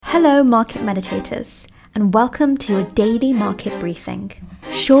Hello, market meditators, and welcome to your daily market briefing.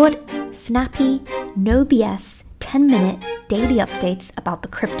 Short, snappy, no BS, 10-minute daily updates about the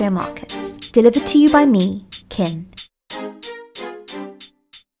crypto markets. Delivered to you by me, Kin.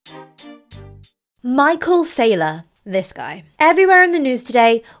 Michael Saylor. This guy. Everywhere in the news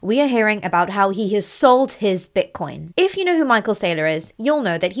today, we are hearing about how he has sold his Bitcoin. If you know who Michael Saylor is, you'll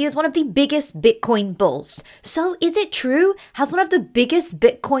know that he is one of the biggest Bitcoin bulls. So is it true? Has one of the biggest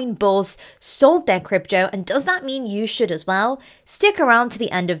Bitcoin bulls sold their crypto, and does that mean you should as well? Stick around to the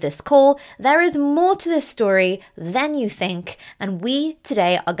end of this call. There is more to this story than you think, and we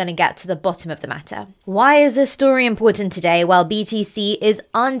today are going to get to the bottom of the matter. Why is this story important today? Well, BTC is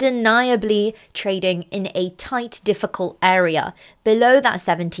undeniably trading in a tight, difficult area below that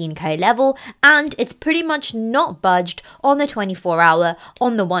 17k level, and it's pretty much not budged on the 24-hour,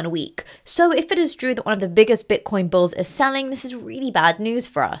 on the 1 week. So if it is true that one of the biggest Bitcoin bulls is selling, this is really bad news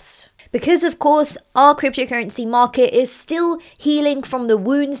for us. Because, of course, our cryptocurrency market is still healing from the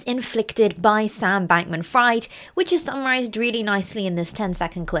wounds inflicted by Sam Bankman-Fried, which is summarized really nicely in this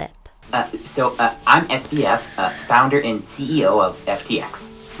 10-second clip. I'm SBF, founder and CEO of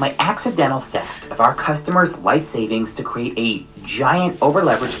FTX. My accidental theft of our customers' life savings to create a giant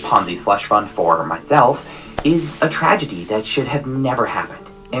over-leveraged Ponzi slush fund for myself is a tragedy that should have never happened.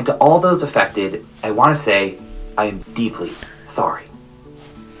 And to all those affected, I want to say I am deeply sorry.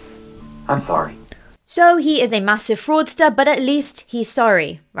 I'm sorry. So he is a massive fraudster, but at least he's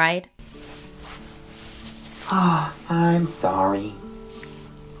sorry, right? I'm sorry.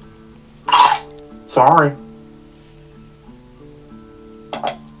 Sorry.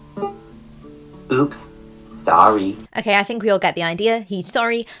 Oops. Sorry. Okay, I think we all get the idea. He's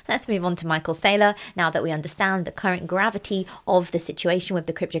sorry. Let's move on to Michael Saylor now that we understand the current gravity of the situation with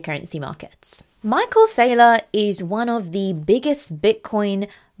the cryptocurrency markets. Michael Saylor is one of the biggest Bitcoin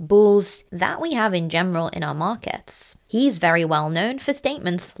bulls that we have in general in our markets. He's very well known for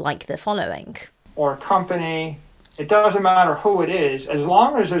statements like the following. Or a company, it doesn't matter who it is, as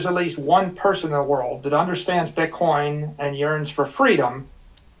long as there's at least one person in the world that understands Bitcoin and yearns for freedom,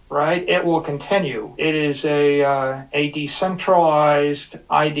 right, it will continue. It is a decentralized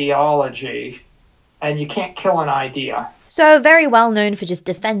ideology, and you can't kill an idea. So very well known for just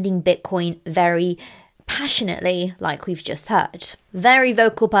defending Bitcoin very passionately, like we've just heard. Very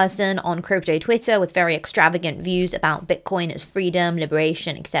vocal person on crypto Twitter with very extravagant views about Bitcoin as freedom,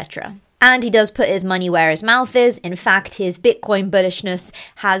 liberation, etc. And he does put his money where his mouth is. In fact, his Bitcoin bullishness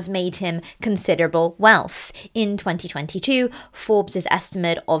has made him considerable wealth. In 2022, Forbes'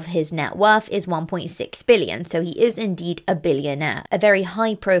 estimate of his net worth is 1.6 billion. So he is indeed a billionaire, a very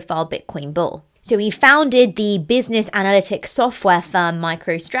high-profile Bitcoin bull. So he founded the business analytics software firm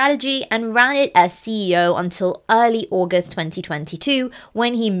MicroStrategy and ran it as CEO until early August 2022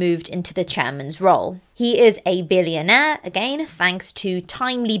 when he moved into the chairman's role. He is a billionaire, again, thanks to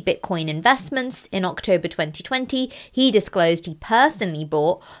timely Bitcoin investments. In October 2020, he disclosed he personally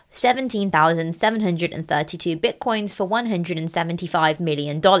bought 17,732 Bitcoins for $175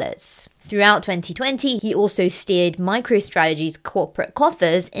 million. Throughout 2020, he also steered MicroStrategy's corporate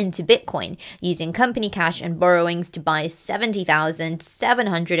coffers into Bitcoin, using company cash and borrowings to buy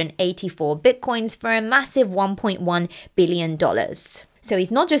 70,784 Bitcoins for a massive $1.1 billion. So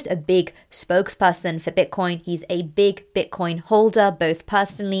he's not just a big spokesperson for Bitcoin, he's a big Bitcoin holder, both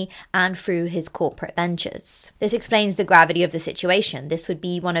personally and through his corporate ventures. This explains the gravity of the situation. This would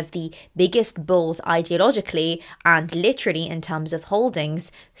be one of the biggest bulls ideologically and literally in terms of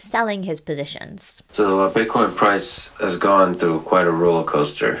holdings, selling his positions. So Bitcoin price has gone through quite a roller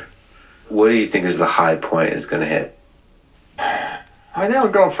coaster. What do you think is the high point it's going to hit? I think it'll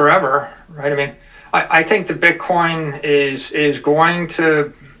go forever, right? I mean, I think the Bitcoin is going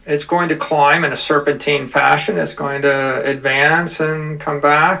to climb in a serpentine fashion. It's going to advance and come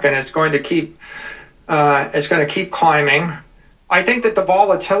back, and it's going to keep climbing. I think that the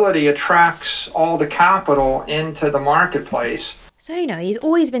volatility attracts all the capital into the marketplace. So, he's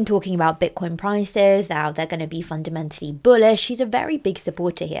always been talking about Bitcoin prices, how they're going to be fundamentally bullish. He's a very big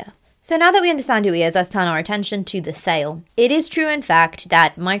supporter here. So now that we understand who he is, let's turn our attention to the sale. It is true, in fact,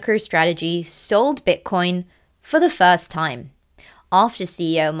 that MicroStrategy sold Bitcoin for the first time, after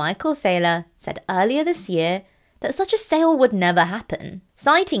CEO Michael Saylor said earlier this year that such a sale would never happen.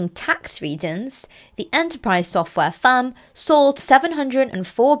 Citing tax reasons, the enterprise software firm sold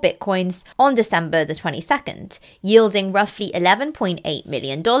 704 Bitcoins on December the 22nd, yielding roughly $11.8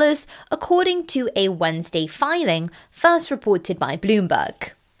 million, according to a Wednesday filing first reported by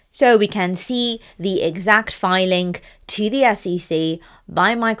Bloomberg. So we can see the exact filing to the SEC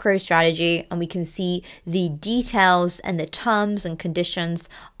by MicroStrategy, and we can see the details and the terms and conditions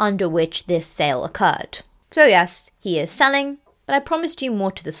under which this sale occurred. So yes, he is selling, but I promised you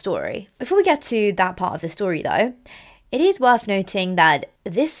more to the story. Before we get to that part of the story though, it is worth noting that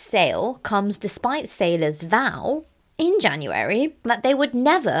this sale comes despite Saylor's vow in January that they would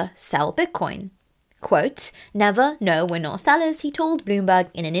never sell Bitcoin. Quote, "Never, no, we're not sellers," he told Bloomberg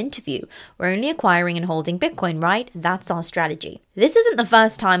in an interview. "We're only acquiring and holding Bitcoin, right? That's our strategy." This isn't the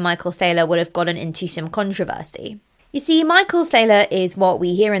first time Michael Saylor would have gotten into some controversy. You see, Michael Saylor is what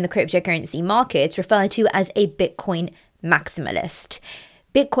we here in the cryptocurrency markets refer to as a Bitcoin maximalist.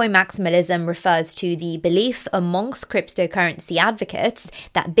 Bitcoin maximalism refers to the belief amongst cryptocurrency advocates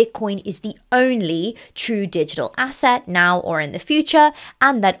that Bitcoin is the only true digital asset now or in the future,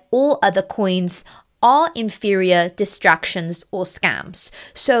 and that all other coins are inferior distractions or scams.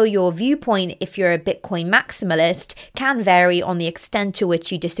 So your viewpoint, if you're a Bitcoin maximalist, can vary on the extent to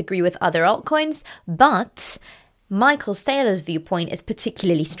which you disagree with other altcoins, but Michael Saylor's viewpoint is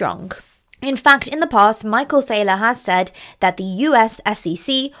particularly strong. In fact, in the past, Michael Saylor has said that the US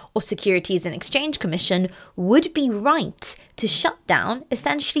SEC, or Securities and Exchange Commission, would be right to shut down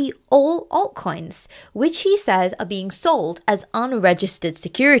essentially all altcoins, which he says are being sold as unregistered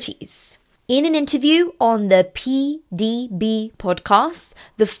securities. In an interview on the PDB podcast,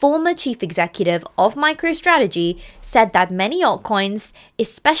 the former chief executive of MicroStrategy said that many altcoins,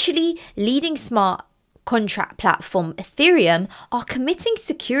 especially leading smart contract platform Ethereum, are committing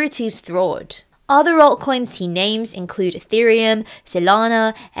securities fraud. Other altcoins he names include Ethereum,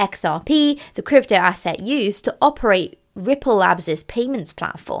 Solana, XRP, the crypto asset used to operate Ripple Labs' payments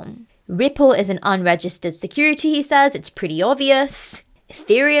platform. Ripple is an unregistered security, he says. It's pretty obvious.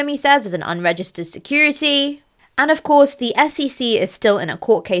 Ethereum, he says, is an unregistered security. And of course, the SEC is still in a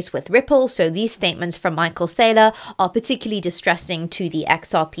court case with Ripple, so these statements from Michael Saylor are particularly distressing to the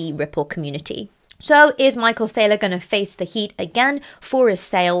XRP Ripple community. So is Michael Saylor going to face the heat again for a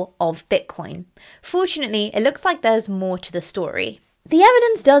sale of Bitcoin? Fortunately, it looks like there's more to the story. The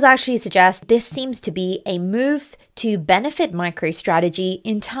evidence does actually suggest this seems to be a move to benefit MicroStrategy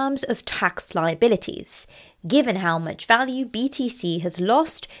in terms of tax liabilities, given how much value BTC has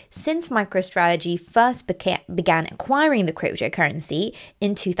lost since MicroStrategy first began acquiring the cryptocurrency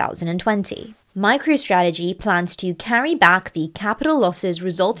in 2020. MicroStrategy plans to carry back the capital losses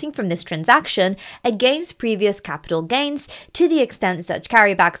resulting from this transaction against previous capital gains to the extent such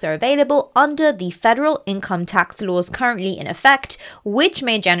carrybacks are available under the federal income tax laws currently in effect, which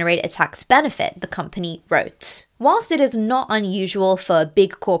may generate a tax benefit, the company wrote. Whilst it is not unusual for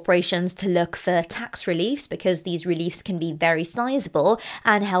big corporations to look for tax reliefs because these reliefs can be very sizable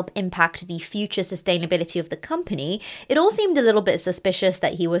and help impact the future sustainability of the company, it all seemed a little bit suspicious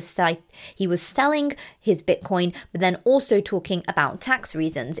that he was selling his Bitcoin, but then also talking about tax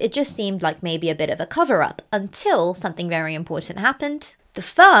reasons. It just seemed like maybe a bit of a cover-up until something very important happened. The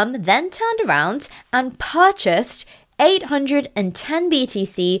firm then turned around and purchased 810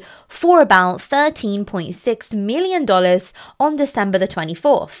 BTC for about $13.6 million on December the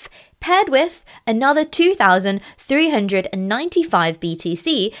 24th, paired with another 2,395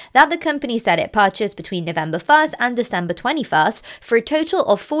 BTC that the company said it purchased between November 1st and December 21st for a total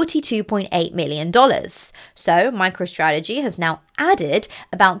of $42.8 million. So MicroStrategy has now added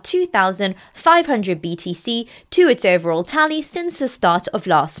about 2,500 BTC to its overall tally since the start of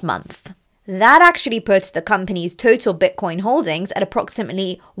last month. That actually puts the company's total Bitcoin holdings at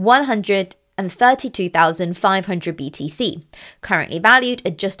approximately 132,500 BTC, currently valued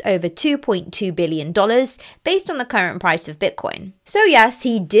at just over $2.2 billion based on the current price of Bitcoin. So yes,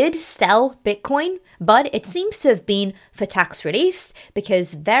 he did sell Bitcoin, but it seems to have been for tax reliefs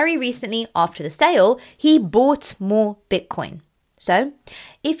because very recently after the sale, he bought more Bitcoin. So,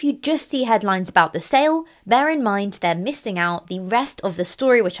 if you just see headlines about the sale, bear in mind they're missing out the rest of the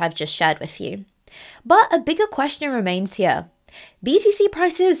story which I've just shared with you. But a bigger question remains here. BTC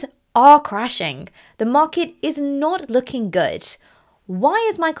prices are crashing. The market is not looking good. Why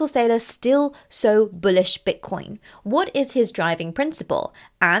is Michael Saylor still so bullish Bitcoin? What is his driving principle?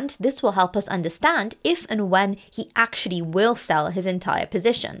 And this will help us understand if and when he actually will sell his entire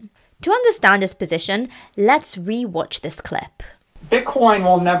position. To understand his position, let's re-watch this clip. Bitcoin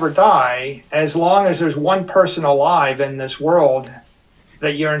will never die as long as there's one person alive in this world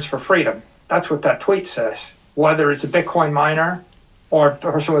that yearns for freedom. That's what that tweet says. Whether it's a Bitcoin miner or a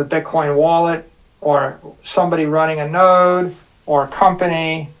person with a Bitcoin wallet or somebody running a node or a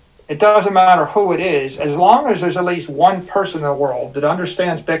company, it doesn't matter who it is. As long as there's at least one person in the world that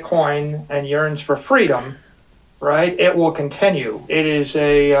understands Bitcoin and yearns for freedom, right? It will continue. It is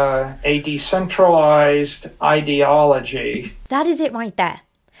a decentralized ideology. That is it right there.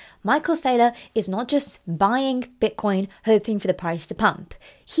 Michael Saylor is not just buying Bitcoin hoping for the price to pump.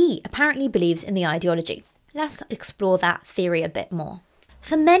 He apparently believes in the ideology. Let's explore that theory a bit more.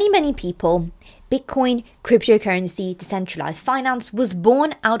 For many, many people, Bitcoin, cryptocurrency, decentralized finance was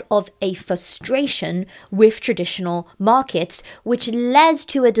born out of a frustration with traditional markets, which led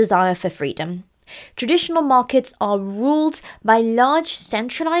to a desire for freedom. Traditional markets are ruled by large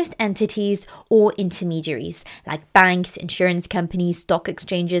centralized entities or intermediaries, like banks, insurance companies, stock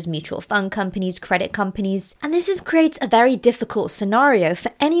exchanges, mutual fund companies, credit companies. And this creates a very difficult scenario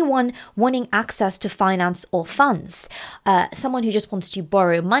for anyone wanting access to finance or funds. Someone who just wants to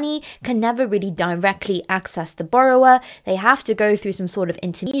borrow money can never really directly access the borrower. They have to go through some sort of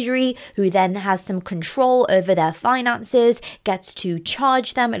intermediary who then has some control over their finances, gets to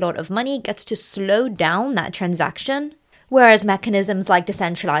charge them a lot of money, gets to slow down that transaction. Whereas mechanisms like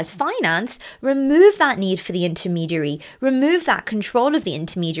decentralized finance remove that need for the intermediary, remove that control of the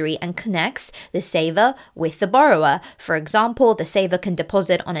intermediary, and connects the saver with the borrower. For example, the saver can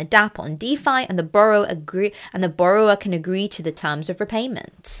deposit on a dApp on DeFi, and the borrower can agree to the terms of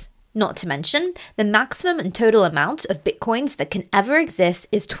repayment. Not to mention, the maximum and total amount of Bitcoins that can ever exist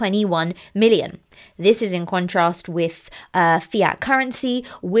is 21 million. This is in contrast with fiat currency,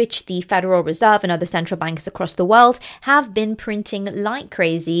 which the Federal Reserve and other central banks across the world have been printing like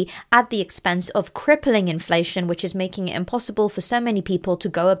crazy at the expense of crippling inflation, which is making it impossible for so many people to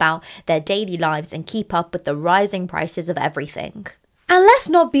go about their daily lives and keep up with the rising prices of everything. And let's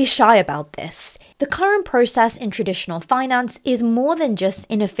not be shy about this. The current process in traditional finance is more than just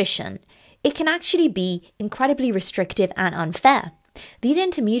inefficient. It can actually be incredibly restrictive and unfair. These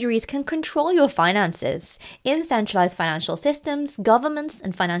intermediaries can control your finances. In centralized financial systems, governments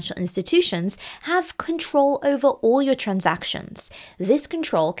and financial institutions have control over all your transactions. This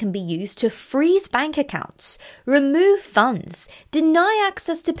control can be used to freeze bank accounts, remove funds, deny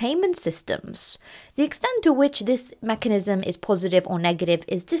access to payment systems. The extent to which this mechanism is positive or negative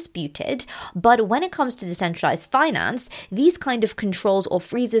is disputed, but when it comes to decentralized finance, these kind of controls or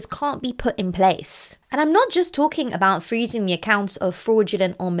freezes can't be put in place. And I'm not just talking about freezing the accounts of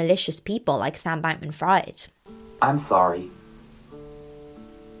fraudulent or malicious people like Sam Bankman-Fried. I'm sorry.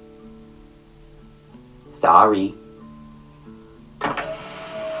 Sorry.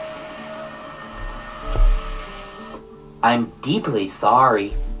 I'm deeply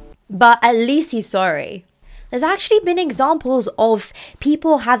sorry. But at least he's sorry. There's actually been examples of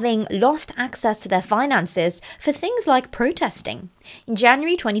people having lost access to their finances for things like protesting. In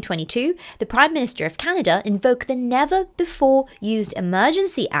January 2022, the Prime Minister of Canada invoked the never-before-used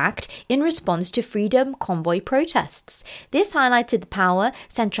Emergency Act in response to Freedom Convoy protests. This highlighted the power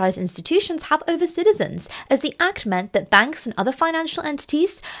centralized institutions have over citizens, as the act meant that banks and other financial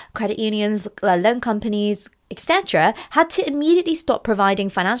entities, credit unions, loan companies, etc., had to immediately stop providing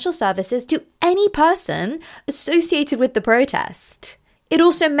financial services to any person associated with the protest. It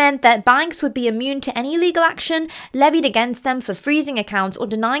also meant that banks would be immune to any legal action levied against them for freezing accounts or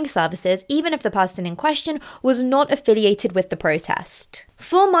denying services, even if the person in question was not affiliated with the protest.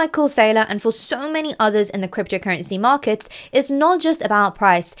 For Michael Saylor and for so many others in the cryptocurrency markets, it's not just about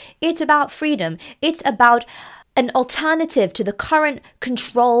price, it's about freedom, it's about an alternative to the current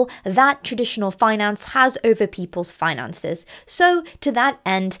control that traditional finance has over people's finances. So, to that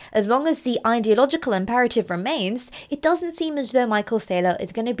end, as long as the ideological imperative remains, it doesn't seem as though Michael Saylor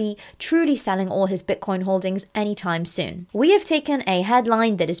is going to be truly selling all his Bitcoin holdings anytime soon. We have taken a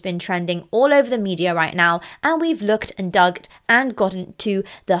headline that has been trending all over the media right now, and we've looked and dug and gotten to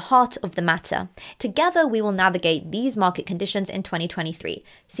the heart of the matter. Together, we will navigate these market conditions in 2023.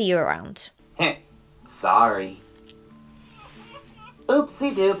 See you around. Sorry.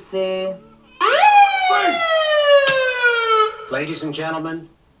 Oopsie doopsie. Ladies and gentlemen,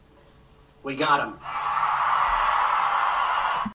 we got him.